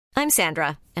I'm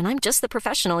Sandra, and I'm just the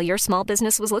professional your small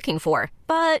business was looking for.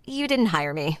 But you didn't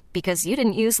hire me because you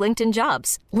didn't use LinkedIn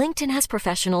Jobs. LinkedIn has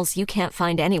professionals you can't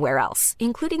find anywhere else,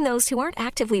 including those who aren't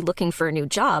actively looking for a new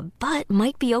job, but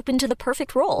might be open to the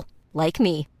perfect role, like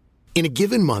me. In a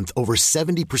given month, over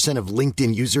 70% of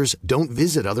LinkedIn users don't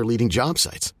visit other leading job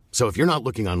sites. So if you're not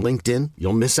looking on LinkedIn,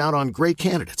 you'll miss out on great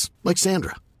candidates like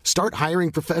Sandra. Start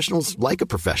hiring professionals like a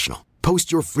professional.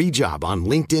 Post your free job on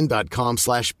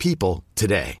linkedin.com/people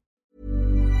today.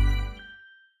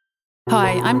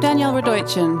 Hi, I'm Danielle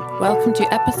Radoichin. Welcome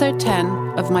to episode 10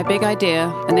 of My Big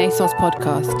Idea, an ASOS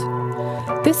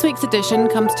podcast. This week's edition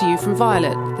comes to you from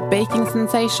Violet, the baking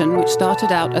sensation which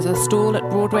started out as a stall at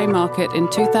Broadway Market in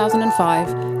 2005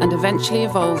 and eventually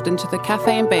evolved into the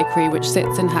cafe and bakery which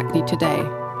sits in Hackney today.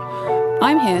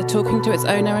 I'm here talking to its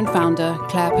owner and founder,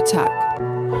 Claire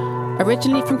Patak.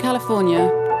 Originally from California,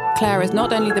 Claire is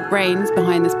not only the brains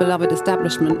behind this beloved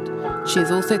establishment, she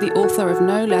is also the author of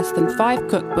no less than 5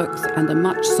 cookbooks and a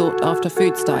much sought-after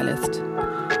food stylist.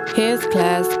 Here's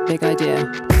Claire's big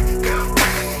idea.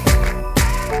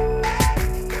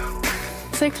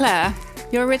 So Claire,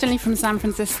 you're originally from San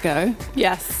Francisco.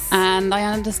 Yes. And I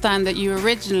understand that you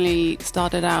originally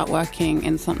started out working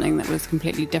in something that was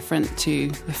completely different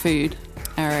to the food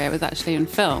area. It was actually in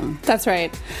film. That's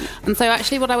right. And so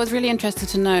actually what I was really interested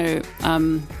to know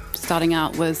starting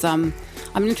out was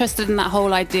I'm interested in that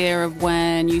whole idea of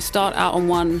when you start out on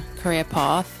one career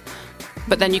path,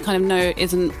 but then you kind of know it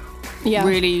isn't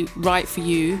really right for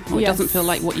you, or it doesn't feel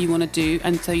like what you want to do,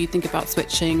 and so you think about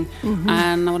switching.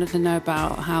 And I wanted to know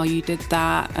about how you did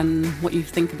that and what you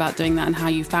think about doing that and how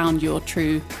you found your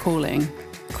true calling.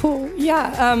 Cool.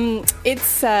 Yeah.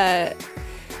 It's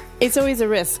always a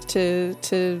risk to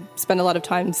spend a lot of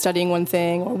time studying one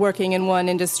thing or working in one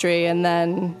industry and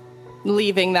then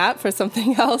leaving that for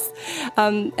something else.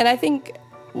 And I think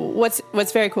what's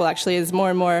very cool actually is more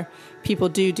and more people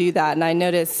do that. And I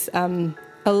notice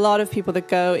a lot of people that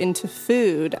go into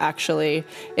food, actually,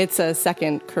 it's a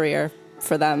second career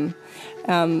for them.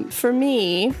 For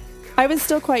me, I was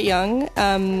still quite young,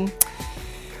 and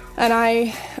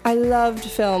I loved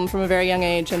film from a very young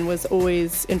age and was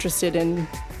always interested in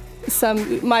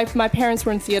my parents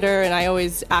were in theater and I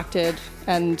always acted,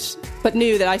 but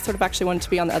knew that I sort of actually wanted to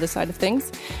be on the other side of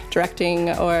things,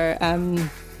 directing or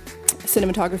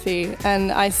cinematography.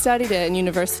 And I studied it in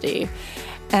university,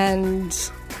 and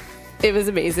it was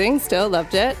amazing, still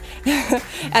loved it.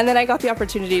 And then I got the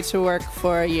opportunity to work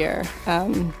for a year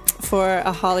for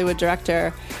a Hollywood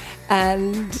director,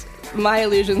 and my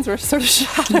illusions were sort of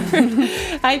shattered.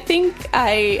 I think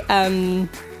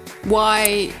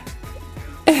Why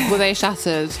were they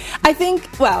shattered? I think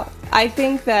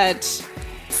that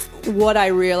what I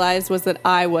realized was that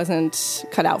I wasn't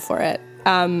cut out for it.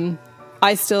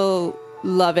 I still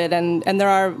love it, and there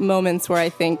are moments where I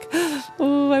think,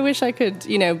 oh, I wish I could,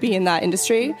 be in that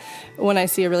industry when I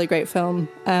see a really great film.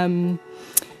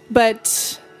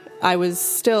 But I was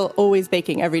still always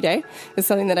baking every day. It's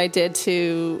something that I did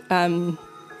to I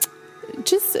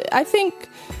think,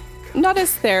 not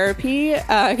as therapy,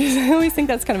 because I always think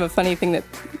that's kind of a funny thing that,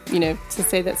 to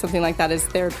say that something like that is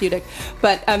therapeutic.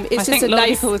 But it's just a lot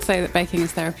nice... of people would say that baking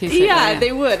is therapeutic. Yeah,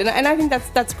 they would. And I think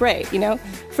that's great,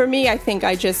 For me, I think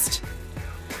I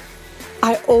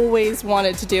always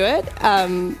wanted to do it.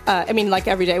 Like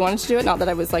every day I wanted to do it. Not that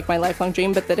it was like my lifelong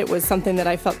dream, but that it was something that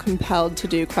I felt compelled to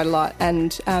do quite a lot.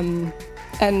 And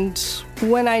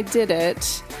when I did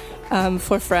it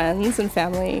for friends and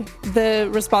family, the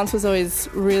response was always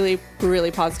really,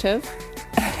 really positive.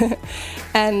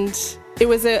 And it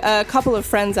was a couple of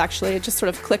friends, actually, it just sort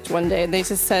of clicked one day, and they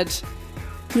just said,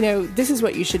 this is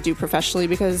what you should do professionally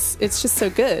because it's just so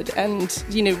good. And,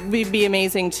 it'd be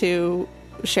amazing to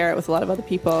share it with a lot of other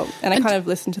people, and I kind of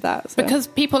listened to that. So. Because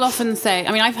people often say,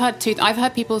 I've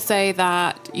heard people say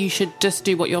that you should just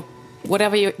do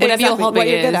whatever your hobby what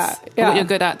you're is, good at. Yeah. What you're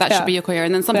good at, that should be your career.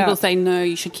 And then some people say, no,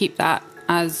 you should keep that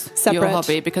as separate. Your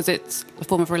hobby because it's a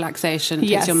form of relaxation,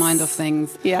 takes your mind off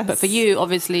things. Yes. But for you,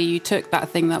 obviously, you took that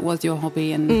thing that was your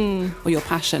hobby and or your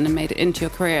passion and made it into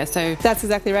your career. So that's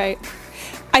exactly right.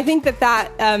 I think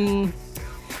that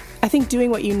I think doing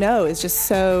what you know is just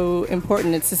so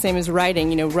important. It's the same as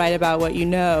writing, write about what you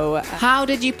know. How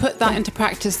did you put that into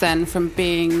practice then, from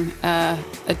being a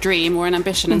dream or an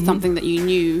ambition and something that you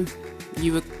knew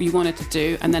you wanted to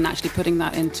do, and then actually putting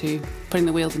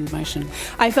the wheels into motion?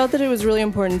 I felt that it was really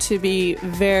important to be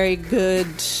very good,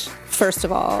 first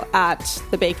of all, at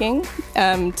the baking,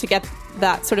 to get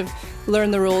that sort of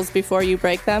learn the rules before you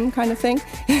break them kind of thing.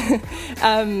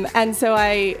 And so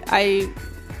I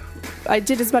I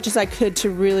did as much as I could to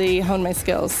really hone my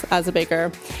skills as a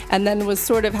baker, and then was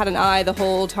sort of had an eye the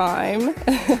whole time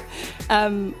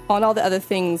on all the other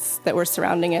things that were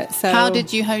surrounding it. So how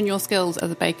did you hone your skills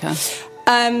as a baker?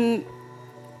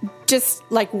 Just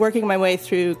like working my way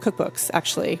through cookbooks,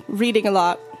 actually, reading a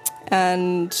lot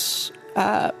and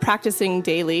practicing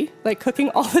daily, like cooking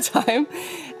all the time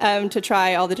to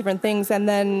try all the different things, and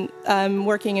then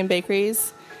working in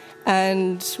bakeries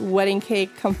and wedding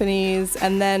cake companies,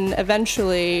 and then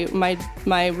eventually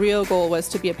my real goal was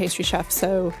to be a pastry chef.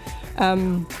 So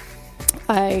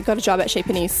I got a job at Chez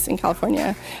Panisse in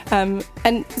California, and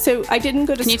so I didn't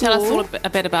go to school. Can you tell us all a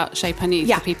bit about Chez Panisse,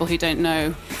 Yeah. for people who don't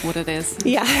know what it is?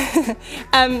 Yeah.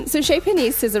 So Chez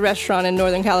Panisse is a restaurant in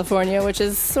Northern California, which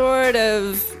is sort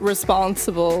of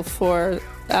responsible for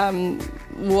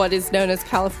what is known as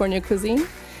California cuisine,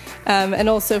 and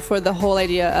also for the whole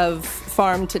idea of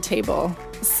farm to table.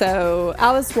 So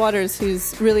Alice Waters,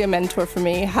 who's really a mentor for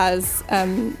me, has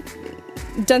done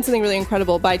something really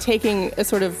incredible by taking a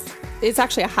sort of, it's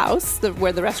actually a house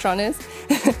where the restaurant is,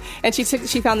 and she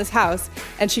found this house,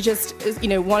 and she just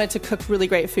wanted to cook really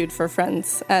great food for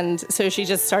friends, and so she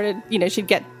just started, she'd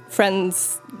get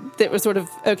friends that were sort of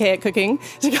okay at cooking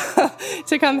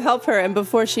to come help her, and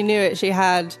before she knew it, she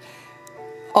had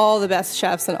all the best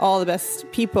chefs and all the best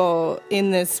people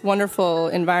in this wonderful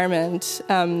environment,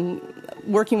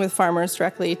 working with farmers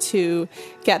directly to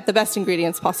get the best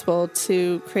ingredients possible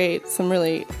to create some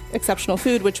really exceptional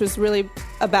food, which was really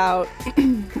about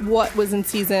what was in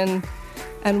season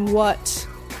and what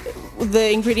the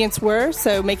ingredients were.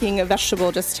 So making a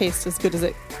vegetable just taste as good as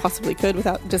it possibly could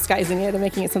without disguising it and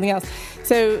making it something else.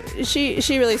 So she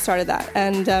really started that.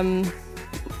 And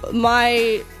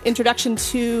my introduction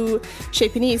to Chez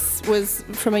Panisse was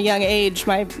from a young age.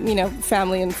 My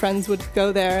family and friends would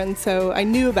go there, and so I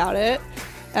knew about it.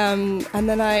 And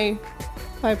then I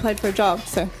applied for a job.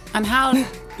 So, and how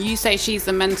you say she's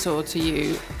a mentor to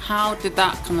you? How did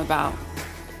that come about?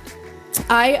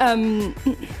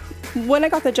 When I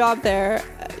got the job there,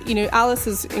 Alice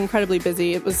is incredibly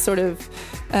busy. It was sort of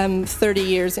 30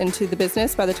 years into the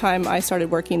business by the time I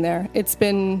started working there. It's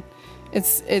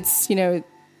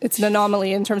an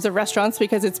anomaly in terms of restaurants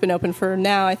because it's been open for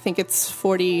now, I think it's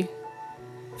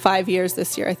 45 years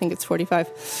this year. I think it's 45.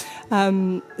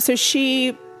 So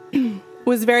she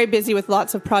was very busy with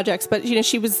lots of projects, but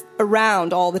she was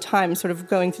around all the time, sort of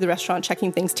going through the restaurant,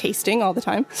 checking things, tasting all the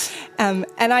time. And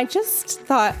I just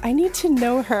thought, I need to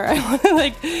know her.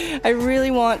 I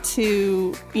really want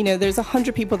to, there's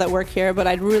 100 people that work here, but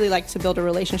I'd really like to build a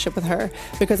relationship with her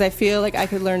because I feel like I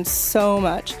could learn so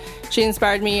much. She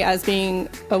inspired me as being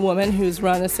a woman who's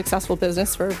run a successful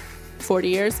business for 40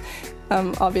 years.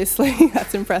 Obviously,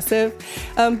 that's impressive.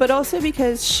 But also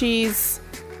because she has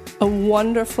a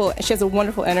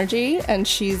wonderful energy, and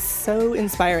she's so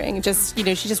inspiring. Just, she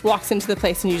just walks into the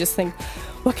place and you just think,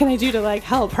 what can I do to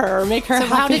help her or make her happy?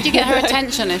 So how did you get her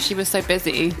attention if she was so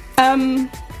busy?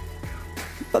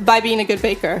 By being a good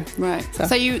baker. Right. So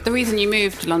the reason you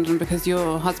moved to London because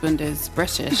your husband is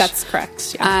British. That's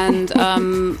correct. Yeah.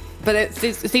 And but it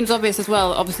seems obvious as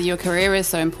well. Obviously, your career is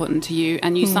so important to you,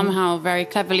 and you somehow very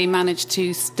cleverly managed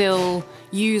to still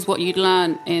use what you'd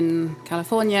learned in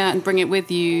California and bring it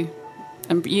with you,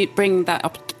 and you bring that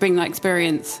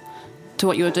experience to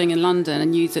what you were doing in London,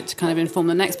 and use it to kind of inform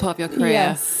the next part of your career,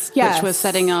 yes. which was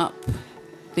setting up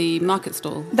the market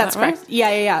stall. That's right? correct.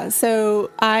 Yeah.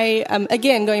 So I,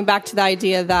 again, going back to the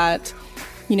idea that,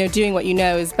 doing what you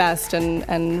know is best,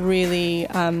 and really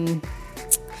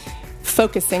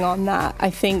focusing on that, I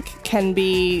think, can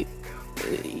be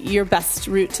your best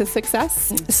route to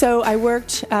success. So I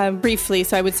worked briefly,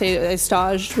 so I would say a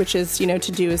stage, which is,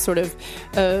 to do a sort of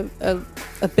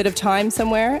a bit of time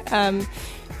somewhere.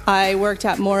 I worked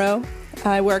at Moro.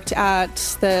 I worked at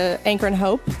the Anchor and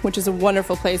Hope, which is a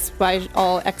wonderful place by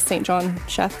all ex-St. John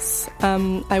chefs.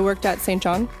 I worked at St.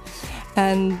 John.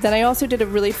 And then I also did a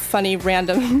really funny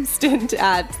random stint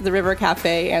at the River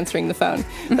Cafe answering the phone.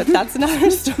 But that's another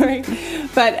story.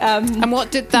 But and what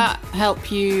did that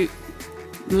help you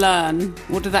learn?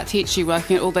 What did that teach you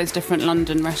working at all those different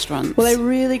London restaurants? Well, I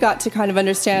really got to kind of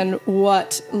understand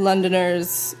what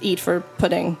Londoners eat for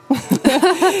pudding.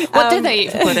 What do they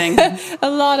eat for pudding? A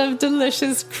lot of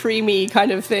delicious, creamy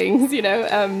kind of things,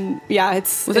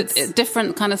 it's... Was it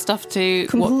different kind of stuff to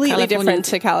completely different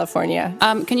to California.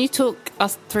 Can you talk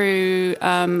us through,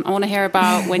 I want to hear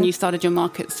about when you started your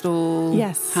market stall.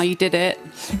 Yes. How you did it.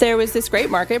 There was this great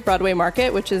market, Broadway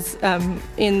Market, which is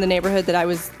in the neighborhood that I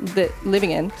was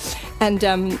living in. And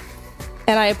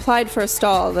I applied for a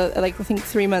stall, I think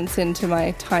 3 months into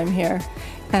my time here.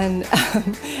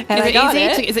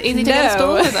 Is it easy to No.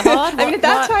 install? Is it hard? I mean, at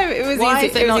that time, it was easy. Why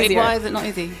easier. is it not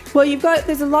easy? Well,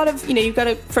 there's a lot of,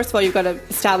 first of all, you've got to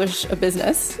establish a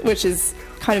business, which is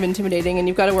kind of intimidating, and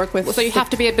you've got to work with... So you have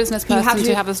to be a business person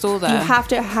to have a store there? You have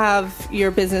to have your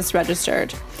business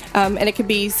registered. And it could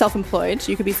be self-employed.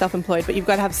 You could be self-employed, but you've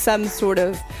got to have some sort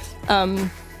of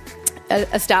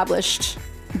established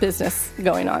business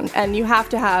going on. And you have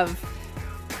to have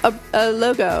a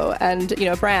logo and,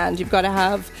 a brand. You've got to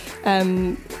have...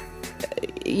 the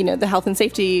health and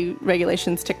safety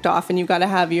regulations ticked off, and you've got to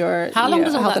have your How long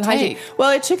does all health that and hygiene. take? Well,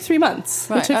 it took 3 months.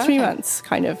 Right, It took 3 okay. months,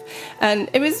 kind of, and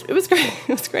it was great. It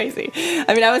was crazy.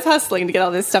 I mean, I was hustling to get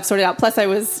all this stuff sorted out. Plus, I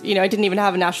was, I didn't even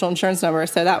have a national insurance number,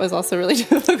 so that was also really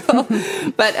difficult.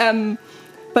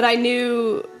 But I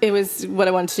knew it was what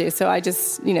I wanted to do, so I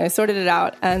just, sorted it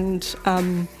out.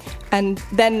 And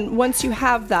then once you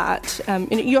have that,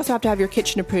 you also have to have your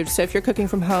kitchen approved. So if you're cooking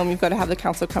from home, you've got to have the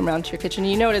council come around to your kitchen.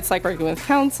 You know what it's like working with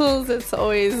councils. It's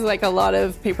always like a lot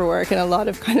of paperwork and a lot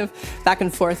of kind of back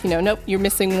and forth. Nope, you're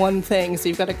missing one thing, so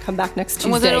you've got to come back next Tuesday.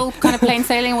 And was it all kind of plain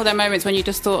sailing, or were there moments when you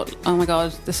just thought, oh my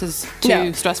God, this is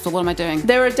too stressful, what am I doing?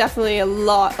 There were definitely a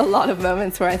lot of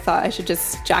moments where I thought I should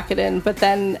just jack it in. But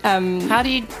then... how do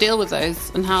you deal with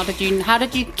those? And how did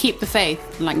you keep the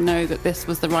faith and know that this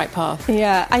was the right path?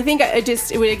 Yeah, I think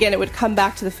it would come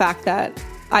back to the fact that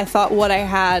I thought what I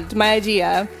had, my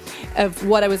idea of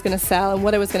what I was going to sell and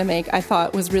what I was going to make, I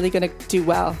thought was really going to do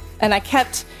well. And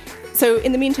so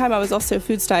in the meantime, I was also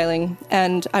food styling,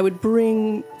 and I would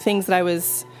bring things that I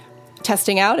was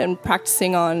testing out and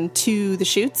practicing on to the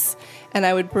shoots, and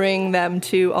I would bring them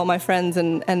to all my friends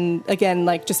and again,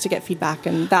 just to get feedback,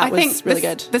 and that was really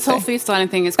good. This whole food styling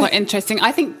thing is quite interesting.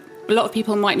 I think a lot of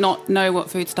people might not know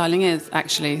what food styling is,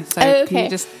 actually. So can you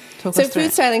just talk us through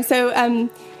food styling. So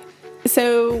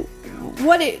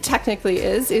what it technically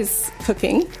is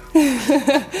cooking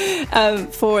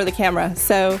for the camera.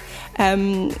 So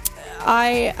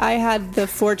I had the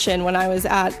fortune when I was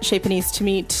at Chez Panisse to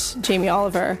meet Jamie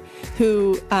Oliver,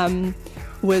 who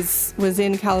was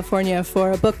in California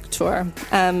for a book tour,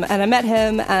 and I met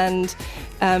him. And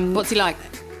what's he like?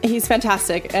 He's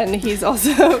fantastic, and he's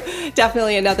also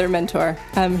definitely another mentor.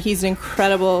 He's an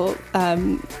incredible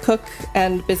cook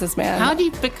and businessman. How do you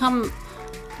become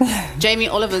Jamie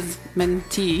Oliver's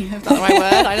mentee? Is that the right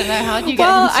word? I don't know. How do you get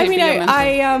him to be your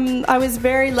mentor? I was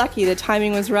very lucky. The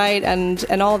timing was right, and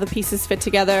all the pieces fit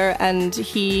together. And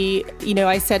he,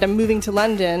 I said, I'm moving to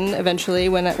London eventually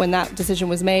when that decision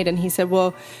was made. And he said,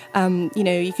 well,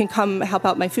 you can come help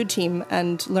out my food team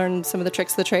and learn some of the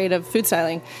tricks of the trade of food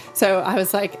styling. So I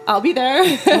was like, I'll be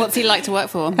there. What's he like to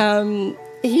work for?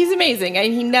 He's amazing.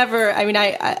 And he never,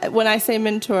 I when I say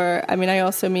mentor, I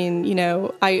also mean,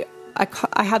 I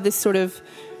have this sort of,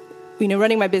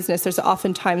 running my business, there's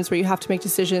often times where you have to make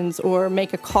decisions or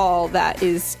make a call that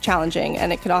is challenging,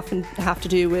 and it could often have to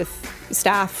do with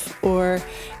staff or,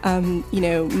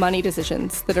 money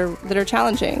decisions that are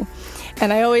challenging.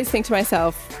 And I always think to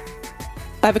myself,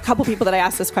 I have a couple people that I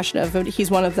ask this question of,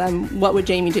 he's one of them, what would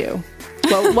Jamie do?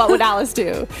 Well, what would Alice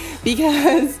do?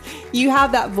 Because you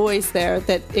have that voice there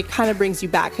that it kind of brings you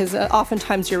back, because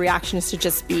oftentimes your reaction is to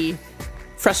just be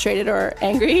frustrated or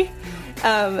angry.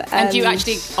 And do you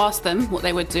actually ask them what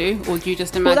they would do, or do you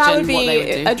just imagine that would be what they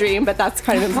would do? a dream, but that's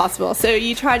kind of impossible. So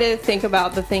you try to think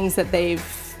about the things that they've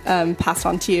passed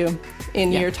on to you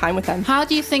in your time with them. How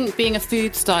do you think being a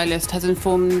food stylist has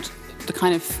informed the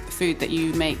kind of food that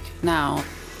you make now?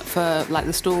 For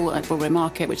the stall at Broadway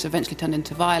Market, which eventually turned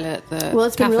into Violet.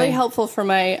 It's been really helpful for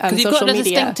my social media. Because you've got a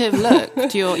distinctive look.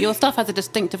 To your stuff has a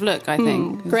distinctive look, I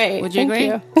think. Great. Would you agree?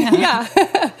 You. Yeah.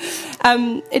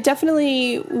 It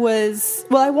definitely was.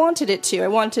 Well, I wanted it to.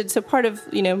 So part of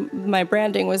my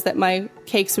branding was that my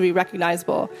cakes would be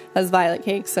recognizable as Violet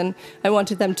cakes, and I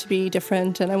wanted them to be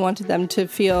different, and I wanted them to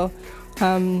feel.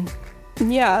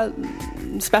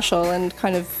 Special and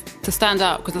kind of to stand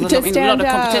out, because there's a lot of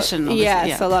competition. Obviously.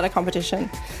 Yes, a lot of competition.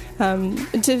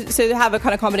 To have a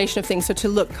kind of combination of things, so to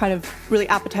look kind of really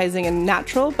appetizing and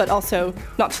natural, but also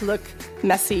not to look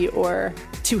messy or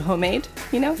too homemade,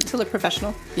 to look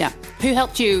professional. Yeah. Who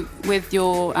helped you with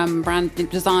your brand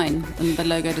design and the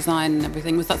logo design and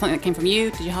everything? Was that something that came from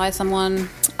you? Did you hire someone?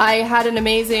 I had an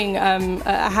amazing,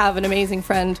 have an amazing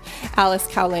friend, Alice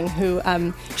Cowling, who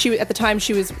at the time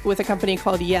she was with a company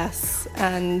called Yes,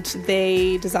 and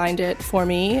they designed it for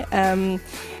me.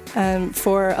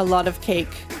 for a lot of cake,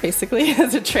 basically,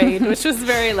 as a trade, which was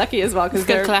very lucky as well because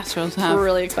they're collateral to have.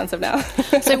 Really expensive now.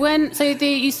 So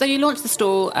you launched the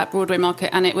stall at Broadway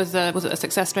Market, and was it a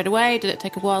success straight away? Did it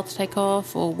take a while to take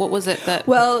off, or what was it that?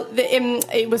 Well,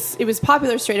 it was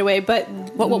popular straight away, but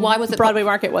why was it? Broadway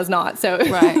Market was not, so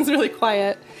right. It was really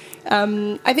quiet.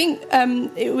 I think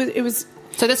it was.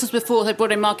 So this was before the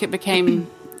Broadway Market became.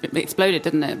 It exploded,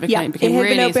 didn't it? It had really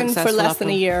been open for less after.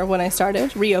 than a year when I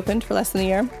started, reopened for less than a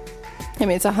year. I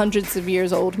mean, it's a hundreds of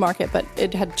years old market, but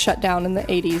it had shut down in the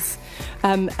 80s.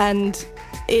 And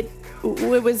it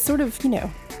was sort of,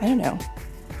 I don't know,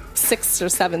 6 or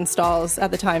 7 stalls at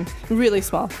the time, really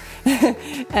small.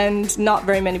 And not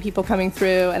very many people coming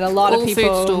through, and a lot of people...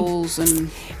 All food stalls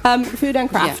and... food and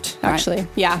craft, yeah, actually. Right.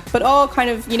 Yeah, but all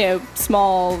kind of,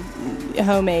 small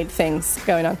homemade things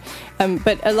going on.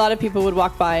 But a lot of people would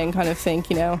walk by and kind of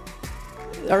think,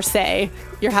 or say,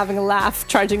 you're having a laugh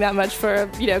charging that much for a,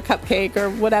 cupcake or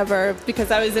whatever,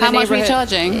 because I was in How a much were you neighborhood.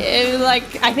 charging?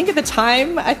 I think at the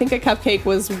time, a cupcake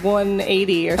was $1.80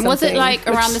 or something. And was it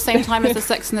around the same time as the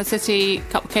Sex and the City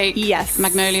cupcake yes.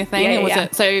 Magnolia thing? Yeah, or was yeah.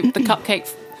 it? So the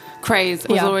cupcake craze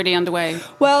was already underway.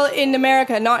 Well, in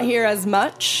America, not here as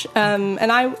much.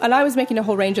 And I was making a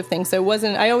whole range of things. So it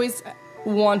wasn't. I always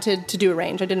wanted to do a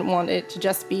range. I didn't want it to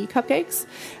just be cupcakes.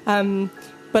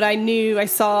 But I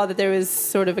saw that there was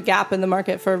sort of a gap in the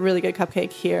market for a really good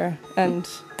cupcake here, and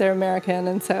they're American,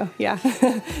 and so yeah.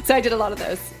 So I did a lot of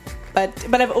those.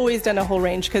 But I've always done a whole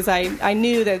range because I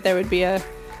knew that there would be an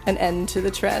end to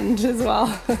the trend as well.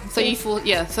 So you thought,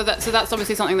 So that's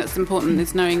obviously something that's important,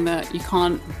 is knowing that you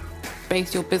can't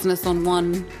base your business on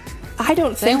one. I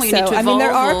don't think so. I mean,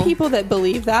 there are people that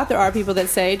believe that. There are people that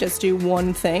say just do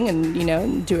one thing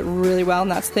and, do it really well,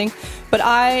 and that's the thing. But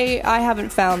I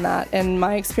haven't found that. In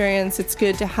my experience, it's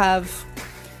good to have,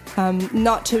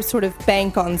 not to sort of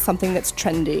bank on something that's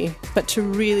trendy, but to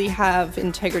really have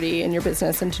integrity in your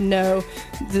business and to know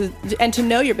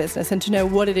your business and to know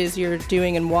what it is you're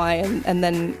doing and why, and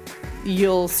then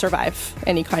you'll survive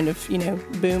any kind of,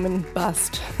 boom and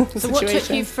bust situation. So what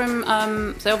took you from,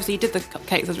 so obviously you did the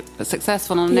cupcakes as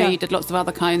successful, and I know you did lots of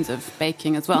other kinds of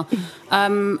baking as well.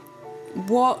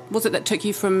 What was it that took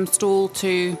you from stall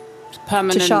to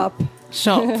permanent shop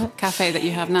cafe that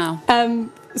you have now?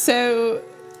 So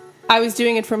I was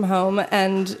doing it from home,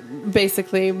 and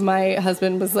basically my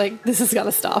husband was like, this has got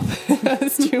to stop.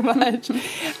 It's too much.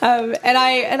 And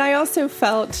I also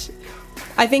felt,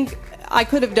 I think I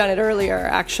could have done it earlier,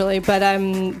 actually, but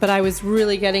I was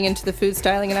really getting into the food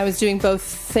styling, and I was doing both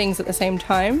things at the same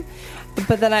time.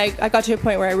 But then I got to a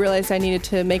point where I realized I needed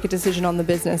to make a decision on the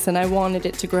business, and I wanted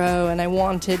it to grow, and I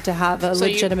wanted to have a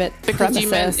legitimate premises. You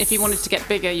meant if you wanted to get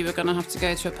bigger, you were going to have to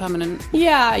go to a permanent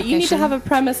location. You need to have a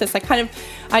premises.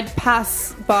 I'd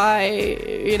pass by,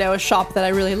 a shop that I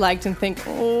really liked and think,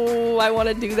 oh, I want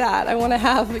to do that. I want to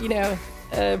have,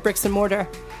 bricks and mortar.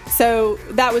 So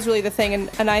that was really the thing,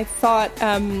 and I thought,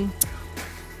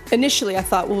 initially I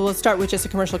thought, well, we'll start with just a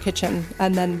commercial kitchen,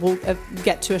 and then we'll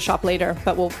get to a shop later,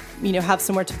 but we'll, have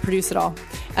somewhere to produce it all.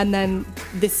 And then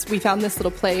we found this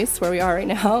little place where we are right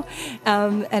now,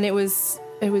 and it was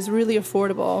really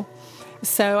affordable.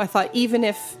 So I thought, even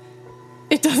if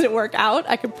it doesn't work out,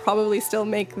 I could probably still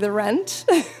make the rent,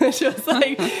 which was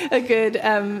like a good,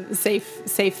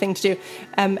 safe thing to do.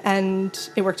 And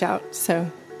it worked out. So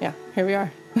yeah, here we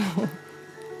are.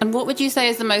 And what would you say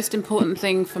is the most important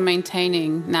thing for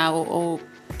maintaining now, or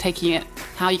taking it?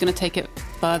 How are you going to take it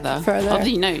further?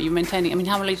 Obviously, you're maintaining. I mean,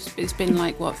 how long? It's been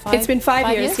 5? It's been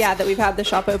 5 years, that we've had the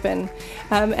shop open,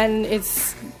 and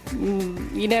it's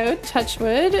touch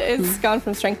wood, it's gone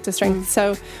from strength to strength.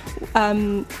 So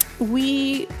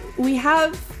we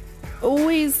have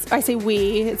always, I say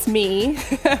we, it's me,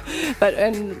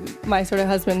 and my sort of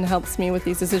husband helps me with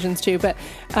these decisions too. But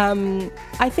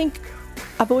I think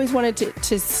I've always wanted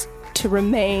to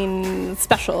remain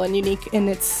special and unique in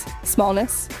its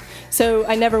smallness. So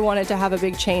I never wanted to have a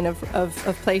big chain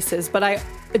of places, but I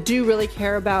do really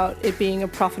care about it being a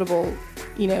profitable,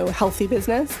 healthy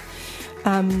business.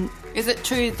 Is it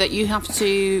true that you have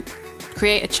to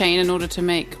create a chain in order to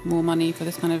make more money for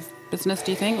this kind of business,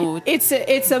 do you think? Or it's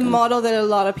a model that a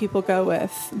lot of people go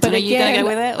with. But are you going to go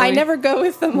with it? I never go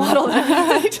with the model that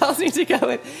everybody tells me to go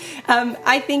with.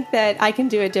 I think that I can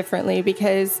do it differently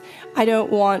because I don't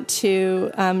want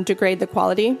to degrade the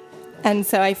quality. And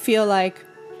so I feel like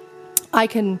I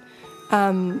can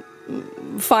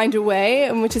find a way,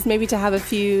 which is maybe to have a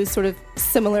few sort of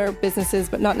similar businesses,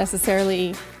 but not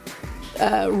necessarily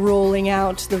rolling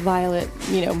out the Violet,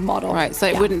 model. Right, so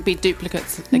it wouldn't be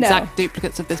duplicates of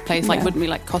this place. Like, wouldn't be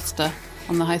like Costa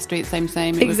on the high street,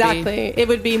 same. Exactly. It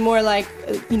would be more like,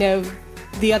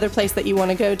 the other place that you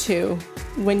want to go to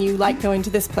when you like going to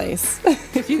this place.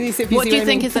 What do you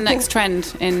think is the next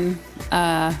trend in,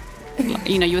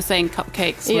 you were saying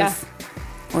cupcakes was,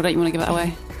 or don't you want to give that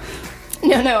away?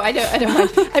 No, I don't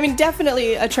mind. I mean,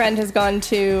 definitely a trend has gone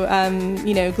to,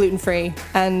 gluten-free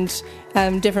and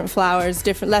different flours,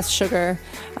 less sugar,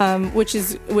 which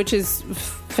is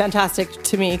fantastic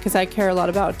to me because I care a lot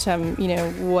about,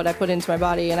 what I put into my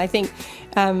body. And I think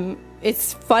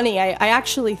it's funny. I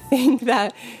actually think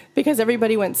that because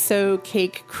everybody went so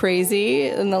cake crazy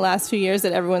in the last few years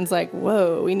that everyone's like,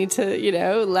 whoa, we need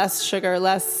to, less sugar,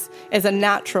 less is a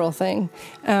natural thing,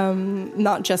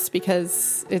 not just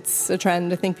because it's a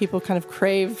trend. I think people kind of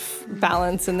crave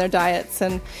balance in their diets.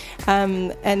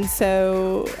 And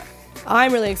so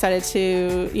I'm really excited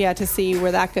to see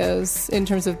where that goes in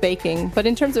terms of baking. But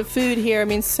in terms of food here, I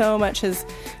mean, so much has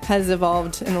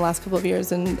evolved in the last couple of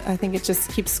years, and I think it just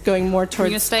keeps going more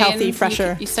towards healthy,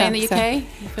 fresher. You stay in the UK?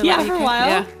 Yeah, for a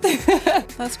while. Yeah.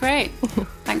 That's great.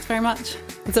 Thanks very much.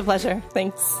 It's a pleasure.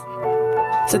 Thanks.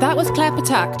 So that was Claire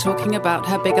Patak talking about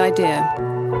her big idea.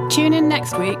 Tune in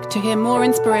next week to hear more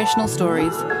inspirational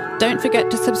stories. Don't forget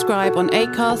to subscribe on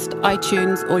Acast,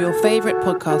 iTunes, or your favourite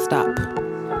podcast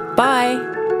app. Bye.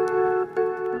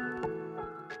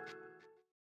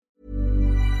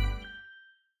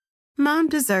 Mom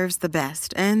deserves the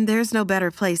best, and there's no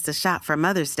better place to shop for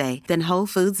Mother's Day than Whole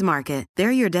Foods Market.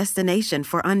 They're your destination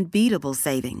for unbeatable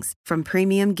savings, from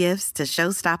premium gifts to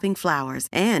show-stopping flowers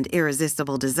and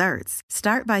irresistible desserts.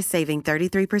 Start by saving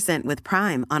 33% with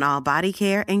Prime on all body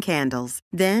care and candles.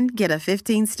 Then get a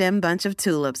 15-stem bunch of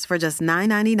tulips for just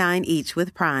 $9.99 each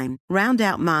with Prime. Round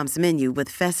out Mom's menu with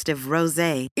festive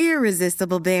rosé,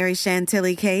 irresistible berry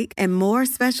chantilly cake, and more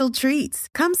special treats.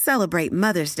 Come celebrate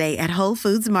Mother's Day at Whole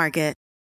Foods Market.